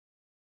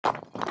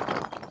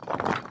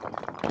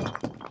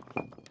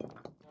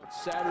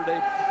Saturday,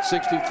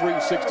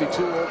 63-62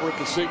 over at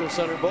the Siegel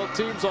Center. Both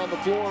teams on the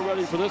floor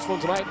ready for this one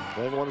tonight.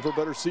 Playing one of their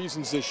better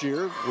seasons this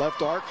year.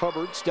 Left arc,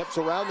 Hubbard steps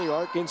around the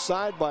arc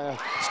inside by a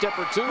step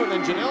or two, and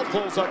then Janelle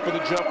pulls up for the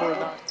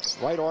jumper.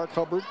 Right arc,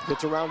 Hubbard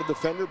gets around the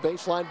defender.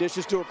 Baseline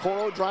dishes to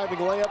Okoro, driving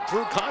layup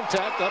through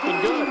contact, up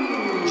and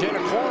good. Jen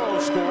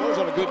Okoro scores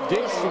on a good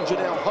dish from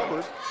Janelle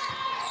Hubbard.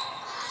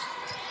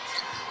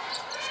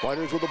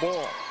 Spiders with the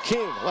ball.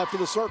 King left of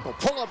the circle.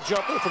 Pull-up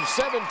jumper from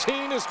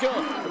 17 is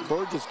good.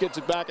 Burgess gets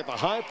it back at the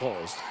high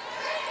post.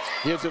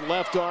 Gives it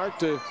left arc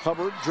to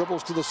Hubbard.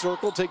 Dribbles to the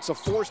circle. Takes a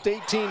forced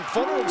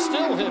 18-footer and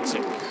still hits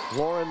it.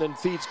 Lauren then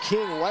feeds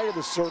King right of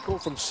the circle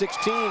from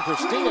 16.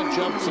 Christina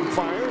jumps and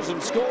fires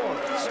and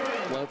scores.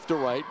 Left to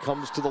right.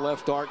 Comes to the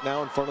left arc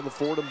now in front of the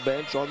Fordham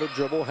bench on the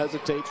dribble.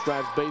 Hesitates.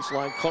 Drives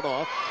baseline. Cut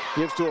off.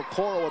 Gives to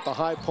Okoro at the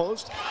high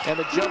post. And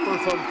the jumper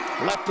from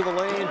left to the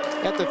lane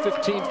at the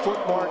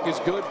 15-foot mark is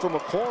good from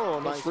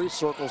Okoro. Nice three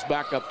circles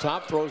back up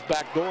top. Throws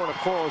back door, and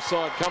Okoro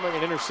saw it coming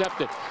and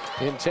intercepted.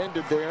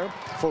 Intended there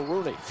for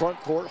Rooney. Front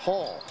court,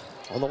 Hall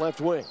on the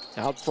left wing.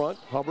 Out front,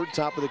 Hubbard,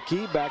 top of the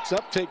key, backs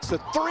up, takes the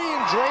three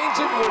and drains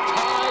it. We're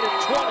tied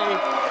at 20.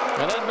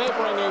 And that may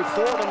bring a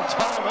Fordham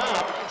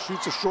timeout.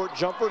 Shoots a short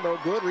jumper, no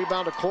good.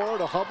 Rebound to Okoro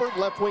to Hubbard.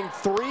 Left wing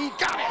three,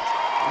 got it.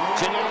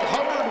 Janelle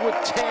Hubbard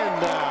with 10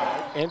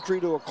 now.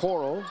 Entry to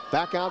Okoro.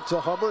 Back out to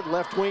Hubbard.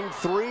 Left wing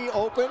three,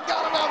 open.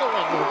 Got another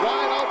one.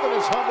 Wide open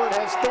as Hubbard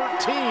has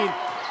 13.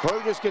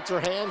 Burgess gets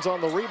her hands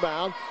on the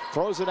rebound.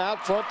 Throws it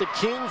out front to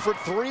King for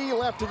three.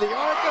 Left of the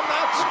arc, and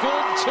that's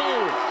good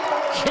too.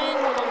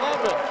 King with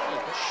 11.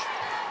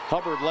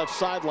 Hubbard left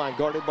sideline,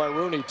 guarded by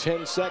Rooney.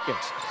 10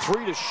 seconds.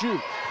 3 to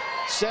shoot.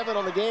 7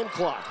 on the game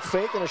clock.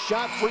 Fake and a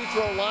shot, free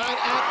throw line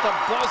at the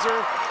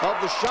buzzer of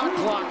the shot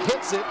clock.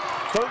 Hits it.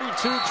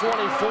 32-24,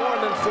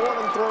 and then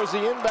Fordham throws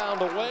the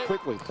inbound away.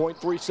 Quickly,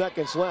 0.3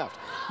 seconds left.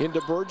 Into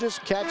Burgess,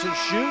 catch and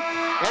shoot,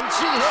 and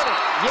she hit it.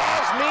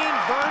 Yasmin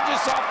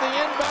Burgess off the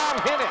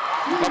inbound, hit it.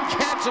 A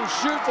catch and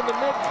shoot from the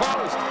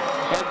mid-post.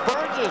 And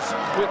Burgess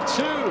with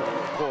 2.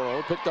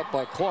 Okoro picked up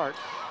by Clark.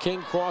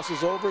 King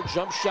crosses over,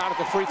 jump shot at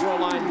the free throw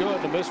line,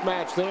 good. The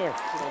mismatch there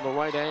on the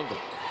right angle.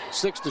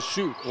 6 to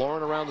shoot.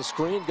 Lauren around the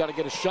screen, got to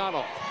get a shot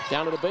off.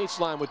 Down to the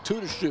baseline with 2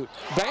 to shoot.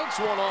 Banks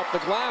one off the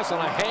glass on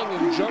a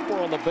hanging jumper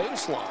on the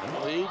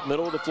baseline. Lead,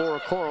 middle of the floor,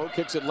 Okoro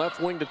kicks it left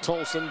wing to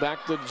Tolson.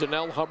 Back to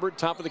Janelle Hubbard,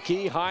 top of the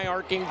key, high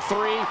arcing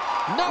three.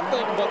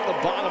 Nothing but the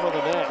bottom of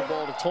the net. The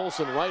ball to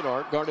Tolson, right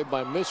arc, guarded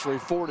by Misri.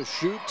 4 to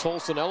shoot.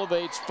 Tolson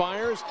elevates,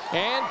 fires,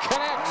 and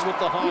connects with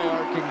the high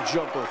arcing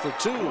jumper for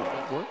 2.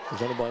 Network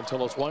presented by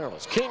Intellis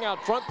Wireless. King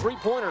out front,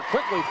 three-pointer,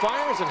 quickly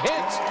fires and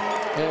hits.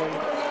 And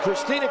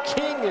Christina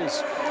King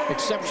is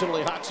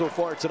exceptionally hot so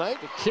far tonight.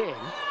 King,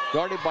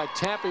 guarded by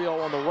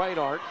Tapio on the right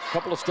arc.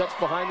 Couple of steps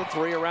behind the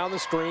three, around the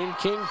screen.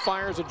 King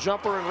fires a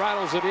jumper and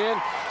rattles it in.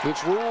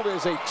 It's ruled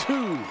as a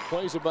 2.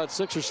 Plays about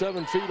 6 or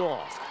 7 feet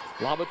off.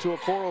 Lob it to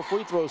Okoro,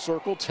 free throw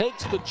circle.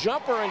 Takes the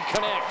jumper and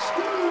connects.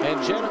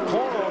 And Jen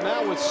Okoro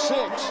now with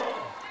 6.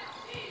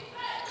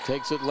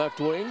 Takes it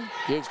left wing,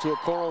 gives to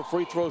Okoro,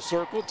 free throw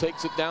circle,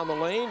 takes it down the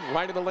lane,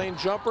 right of the lane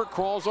jumper,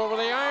 crawls over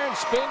the iron,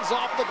 spins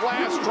off the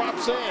glass,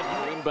 drops in.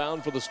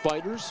 Inbound for the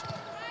Spiders,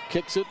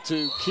 kicks it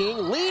to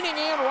King, leaning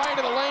in right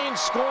of the lane,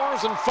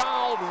 scores and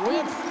fouled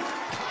with.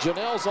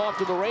 Janelle's off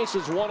to the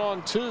races,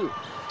 1-on-2.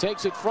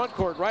 Takes it front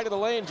court, right of the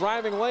lane,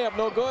 driving layup,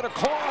 no good.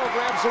 Okoro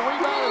grabs the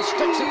rebound and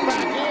sticks it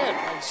back in.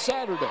 On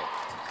Saturday,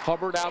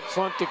 Hubbard out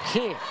front to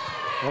King.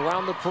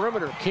 Around the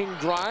perimeter, King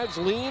drives,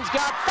 leans,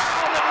 got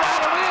fouled and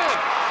rattled in.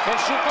 And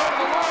she'll go to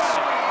the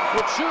line.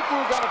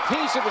 Wachukwu got a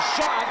piece of the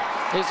shot,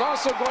 is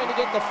also going to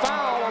get the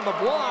foul on the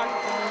block,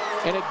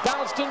 and it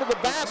bounced into the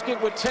basket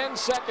with 10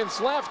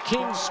 seconds left.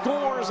 King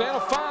scores and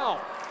a foul.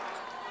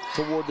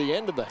 Toward the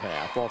end of the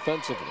half,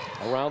 offensively.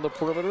 Around the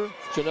perimeter,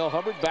 Janelle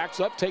Hubbard backs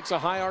up, takes a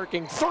high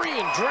arcing three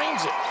and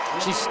drains it.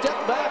 She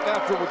stepped back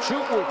after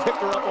Wachukwu picked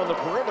her up on the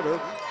perimeter.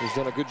 He's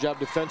done a good job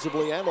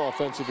defensively and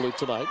offensively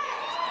tonight.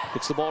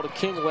 Gets the ball to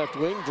King left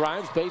wing,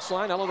 drives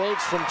baseline,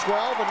 elevates from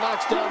 12 and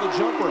knocks down the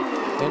jumper.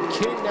 And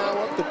King now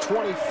up to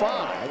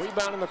 25.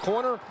 Rebound in the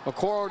corner,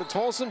 Okoro to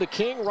Tolson to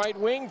King, right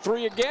wing,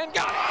 three again,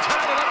 got it,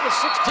 tied it up with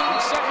 16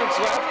 seconds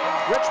left.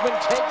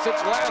 Richmond takes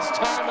its last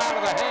time out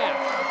of the half.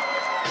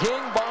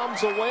 King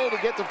bombs away to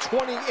get to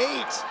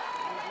 28.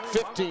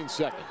 15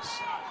 seconds.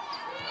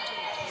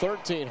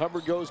 13,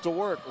 Hubbard goes to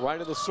work,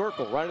 right of the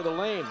circle, right of the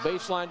lane,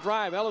 baseline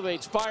drive,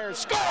 elevates, fires,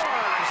 scores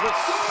with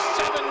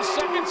 7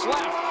 seconds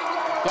left.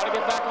 Got to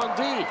get back on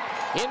D.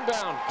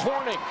 Inbound,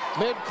 Corning,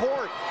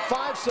 mid-court,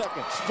 5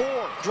 seconds, 4,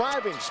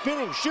 driving,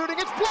 spinning, shooting.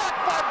 It's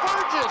blocked by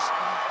Burgess.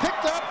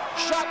 Picked up,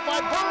 shot by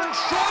Burns,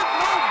 short,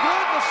 no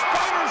good. The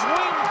Spiders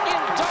win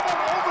in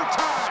double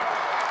overtime.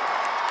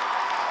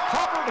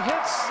 Hubbard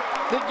hits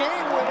the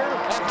game winner,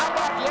 and how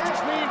about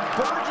Yasmin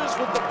Burgess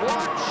with the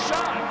blocked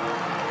shot?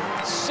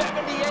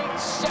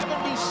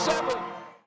 78-77.